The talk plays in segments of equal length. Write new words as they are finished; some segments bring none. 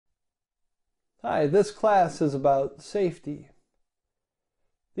Hi, this class is about safety.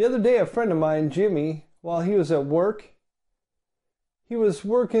 The other day, a friend of mine, Jimmy, while he was at work, he was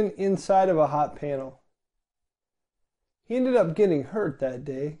working inside of a hot panel. He ended up getting hurt that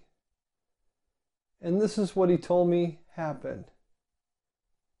day, and this is what he told me happened.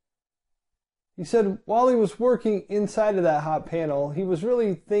 He said while he was working inside of that hot panel, he was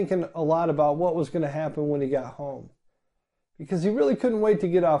really thinking a lot about what was going to happen when he got home, because he really couldn't wait to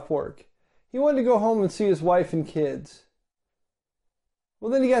get off work. He wanted to go home and see his wife and kids. Well,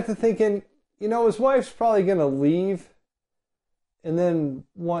 then he got to thinking, his wife's probably going to leave and then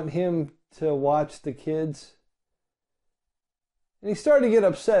want him to watch the kids. And he started to get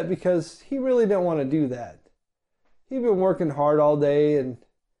upset because he really didn't want to do that. He'd been working hard all day and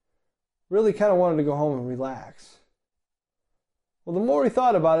really kind of wanted to go home and relax. Well, the more he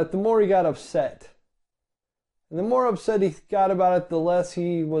thought about it, the more he got upset. And the more upset he got about it, the less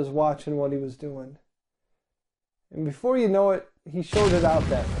he was watching what he was doing. And before you know it, he shorted out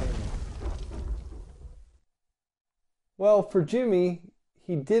that panel. Well, for Jimmy,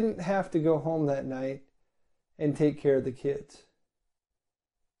 he didn't have to go home that night and take care of the kids.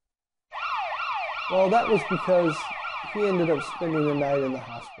 Well, that was because he ended up spending the night in the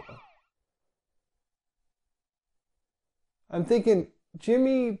hospital. I'm thinking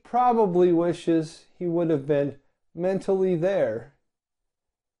Jimmy probably wishes he would have been mentally there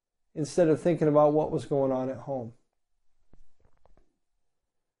instead of thinking about what was going on at home.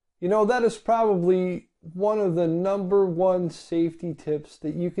 That is probably one of the number one safety tips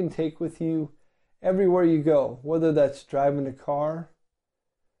that you can take with you everywhere you go, whether that's driving a car,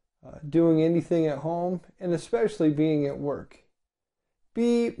 doing anything at home, and especially being at work.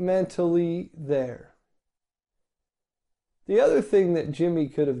 Be mentally there. The other thing that Jimmy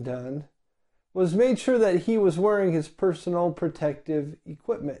could have done was made sure that he was wearing his personal protective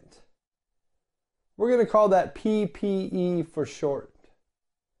equipment. We're going to call that PPE for short.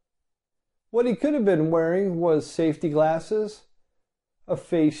 What he could have been wearing was safety glasses, a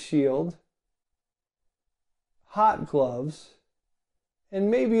face shield, hot gloves, and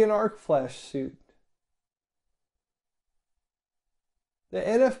maybe an arc flash suit. The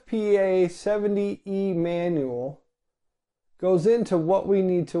NFPA 70E manual goes into what we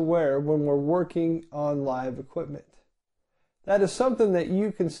need to wear when we're working on live equipment. That is something that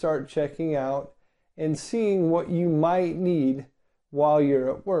you can start checking out and seeing what you might need while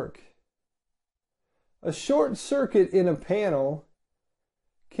you're at work. A short circuit in a panel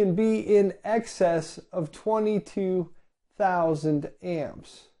can be in excess of 22,000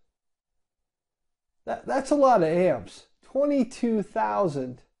 amps. That's a lot of amps.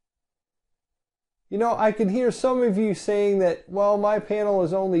 22,000. I can hear some of you saying that, well, my panel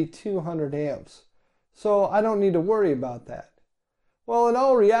is only 200 amps, so I don't need to worry about that. Well, in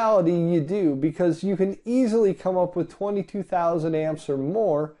all reality, you do, because you can easily come up with 22,000 amps or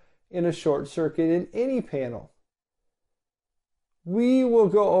more in a short circuit in any panel. We will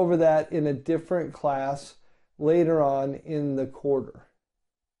go over that in a different class later on in the quarter.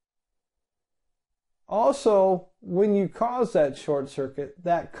 Also, when you cause that short circuit,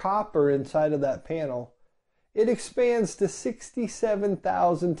 that copper inside of that panel, it expands to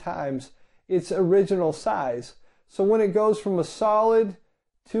 67,000 times its original size. So when it goes from a solid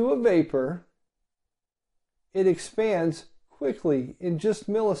to a vapor, it expands quickly in just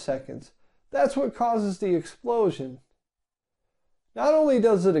milliseconds. That's what causes the explosion. Not only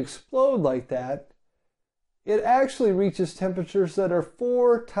does it explode like that, it actually reaches temperatures that are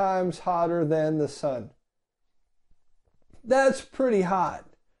 4 times hotter than the sun. That's pretty hot.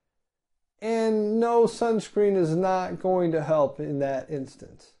 And no sunscreen is not going to help in that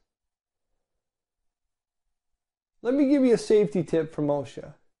instance. Let me give you a safety tip from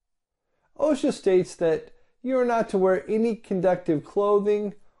OSHA. OSHA states that you are not to wear any conductive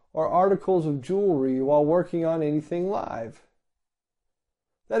clothing or articles of jewelry while working on anything live.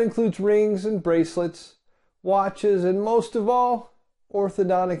 That includes rings and bracelets, watches, and most of all,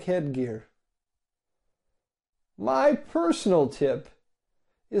 orthodontic headgear. My personal tip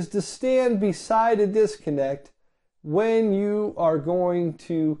is to stand beside a disconnect when you are going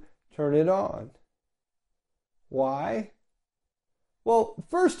to turn it on. Why? Well,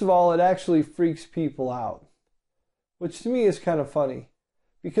 first of all, it actually freaks people out, which to me is kind of funny,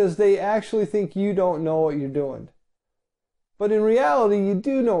 because they actually think you don't know what you're doing. But in reality, you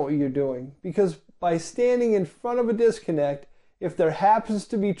do know what you're doing, because by standing in front of a disconnect, if there happens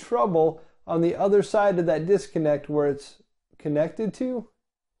to be trouble on the other side of that disconnect where it's connected to,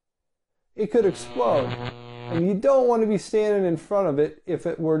 it could explode. And you don't want to be standing in front of it if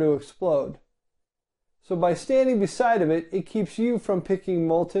it were to explode. So by standing beside of it, it keeps you from picking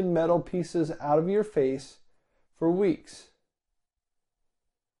molten metal pieces out of your face for weeks.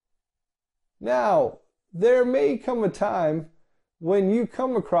 Now, there may come a time when you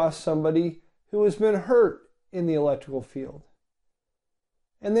come across somebody who has been hurt in the electrical field.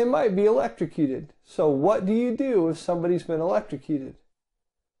 And they might be electrocuted. So what do you do if somebody's been electrocuted?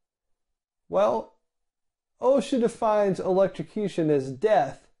 Well, OSHA defines electrocution as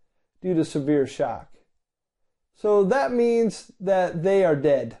death due to severe shock. So that means that they are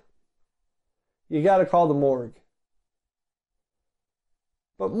dead. You got to call the morgue.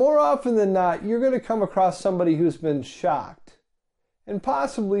 But more often than not, you're going to come across somebody who's been shocked, and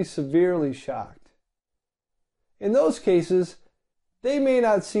possibly severely shocked. In those cases, they may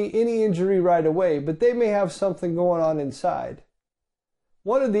not see any injury right away, but they may have something going on inside.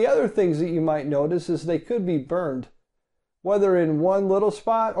 One of the other things that you might notice is they could be burned, whether in one little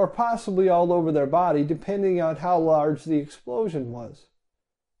spot or possibly all over their body, depending on how large the explosion was.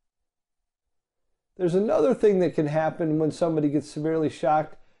 There's another thing that can happen when somebody gets severely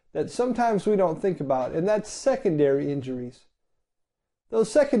shocked that sometimes we don't think about, and that's secondary injuries.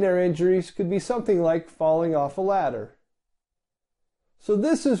 Those secondary injuries could be something like falling off a ladder. So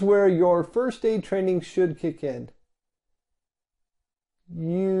this is where your first aid training should kick in.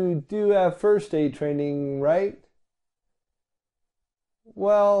 You do have first aid training, right?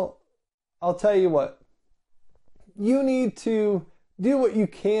 Well, I'll tell you what. You need to do what you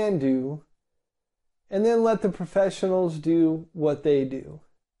can do, and then let the professionals do what they do.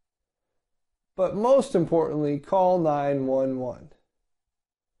 But most importantly, call 911.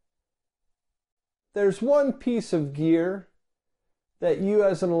 There's one piece of gear that you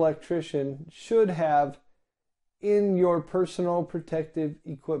as an electrician should have in your personal protective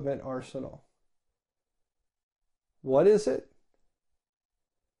equipment arsenal. What is it?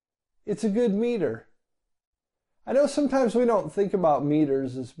 It's a good meter. I know sometimes we don't think about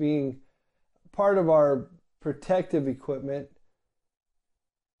meters as being part of our protective equipment,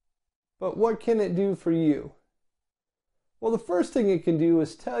 but what can it do for you? Well, the first thing it can do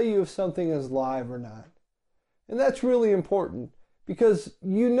is tell you if something is live or not. And that's really important because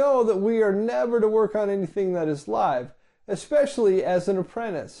you know that we are never to work on anything that is live, especially as an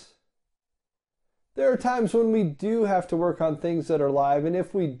apprentice. There are times when we do have to work on things that are live, and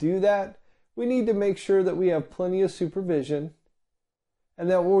if we do that, we need to make sure that we have plenty of supervision and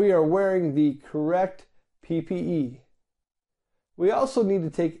that we are wearing the correct PPE. We also need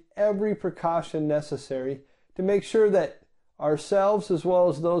to take every precaution necessary to make sure that ourselves as well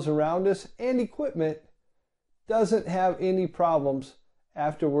as those around us and equipment doesn't have any problems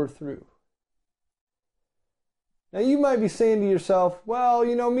after we're through. Now you might be saying to yourself, well,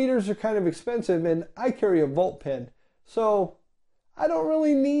 you know, meters are kind of expensive and I carry a volt pen, so I don't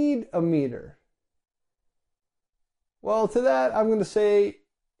really need a meter. Well, to that I'm going to say,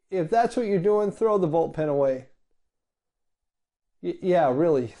 if that's what you're doing, throw the volt pen away. Yeah,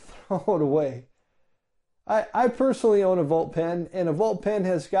 really, throw it away. I personally own a volt pen, and a volt pen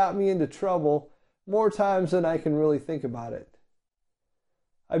has got me into trouble more times than I can really think about it.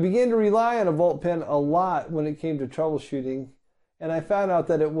 I began to rely on a volt pen a lot when it came to troubleshooting, and I found out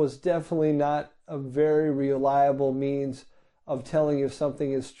that it was definitely not a very reliable means of telling if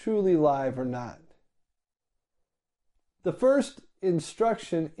something is truly live or not. The first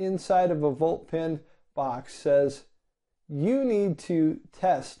instruction inside of a volt pen box says you need to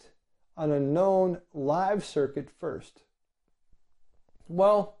test on a known live circuit first.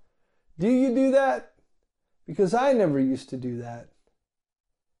 Well, do you do that? Because I never used to do that.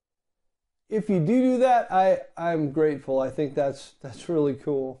 If you do that, I'm grateful. I think that's really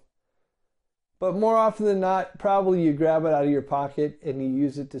cool. But more often than not, probably you grab it out of your pocket and you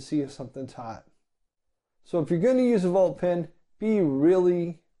use it to see if something's hot. So if you're going to use a volt pen, be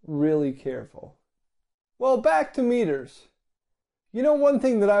really, really careful. Well, back to meters. You know, one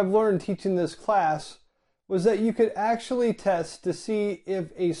thing that I've learned teaching this class was that you could actually test to see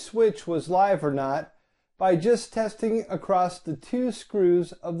if a switch was live or not by just testing across the two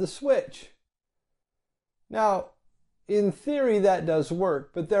screws of the switch. Now, in theory that does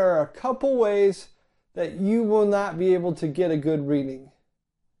work, but there are a couple ways that you will not be able to get a good reading.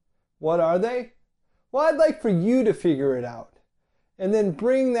 What are they? Well, I'd like for you to figure it out and then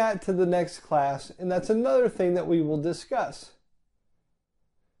bring that to the next class, and that's another thing that we will discuss.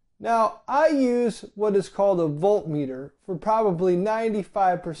 Now, I use what is called a voltmeter for probably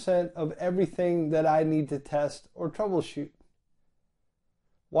 95% of everything that I need to test or troubleshoot.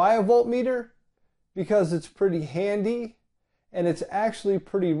 Why a voltmeter? Because it's pretty handy and it's actually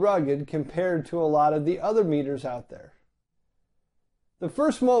pretty rugged compared to a lot of the other meters out there. The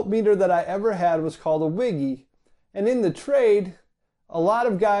first voltmeter that I ever had was called a Wiggy, and in the trade, a lot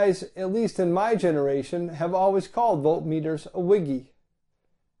of guys, at least in my generation, have always called voltmeters a Wiggy.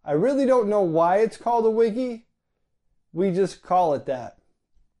 I really don't know why it's called a Wiggy. We just call it that.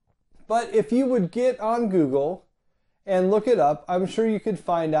 But if you would get on Google and look it up, I'm sure you could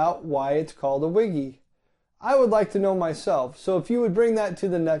find out why it's called a Wiggy. I would like to know myself, so if you would bring that to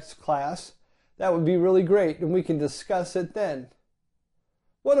the next class, that would be really great, and we can discuss it then.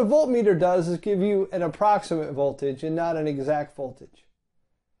 What a voltmeter does is give you an approximate voltage and not an exact voltage.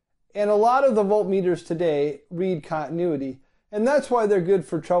 And a lot of the voltmeters today read continuity, and that's why they're good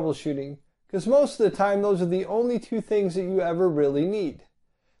for troubleshooting, because most of the time those are the only two things that you ever really need.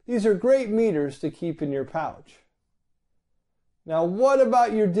 These are great meters to keep in your pouch. Now, what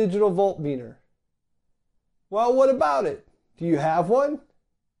about your digital voltmeter? Well, what about it? Do you have one?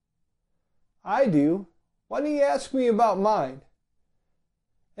 I do. Why don't you ask me about mine?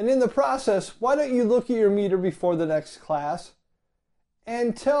 And in the process, why don't you look at your meter before the next class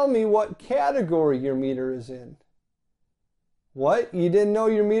and tell me what category your meter is in? What? You didn't know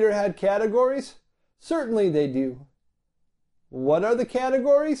your meter had categories? Certainly they do. What are the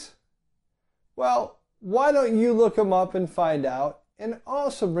categories? Well, why don't you look them up and find out, and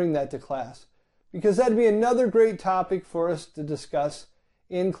also bring that to class, because that'd be another great topic for us to discuss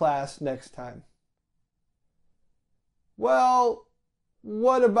in class next time. Well,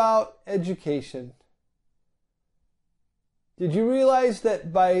 what about education? Did you realize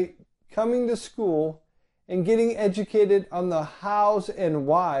that by coming to school and getting educated on the hows and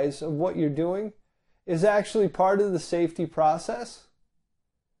whys of what you're doing is actually part of the safety process?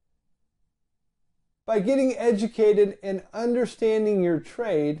 By getting educated and understanding your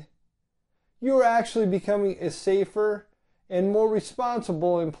trade, you are actually becoming a safer and more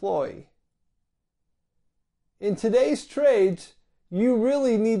responsible employee. In today's trades, you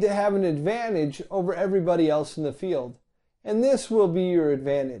really need to have an advantage over everybody else in the field, and this will be your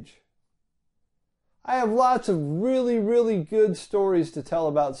advantage. I have lots of really good stories to tell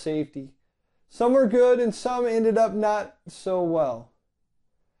about safety. Some are good and some ended up not so well.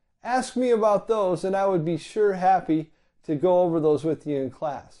 Ask me about those and I would be sure happy to go over those with you in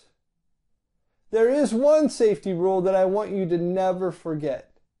class. There is one safety rule that I want you to never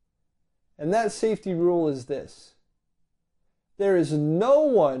forget, and that safety rule is this: there is no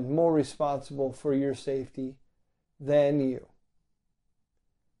one more responsible for your safety than you.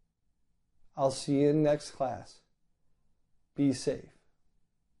 I'll see you in next class. Be safe.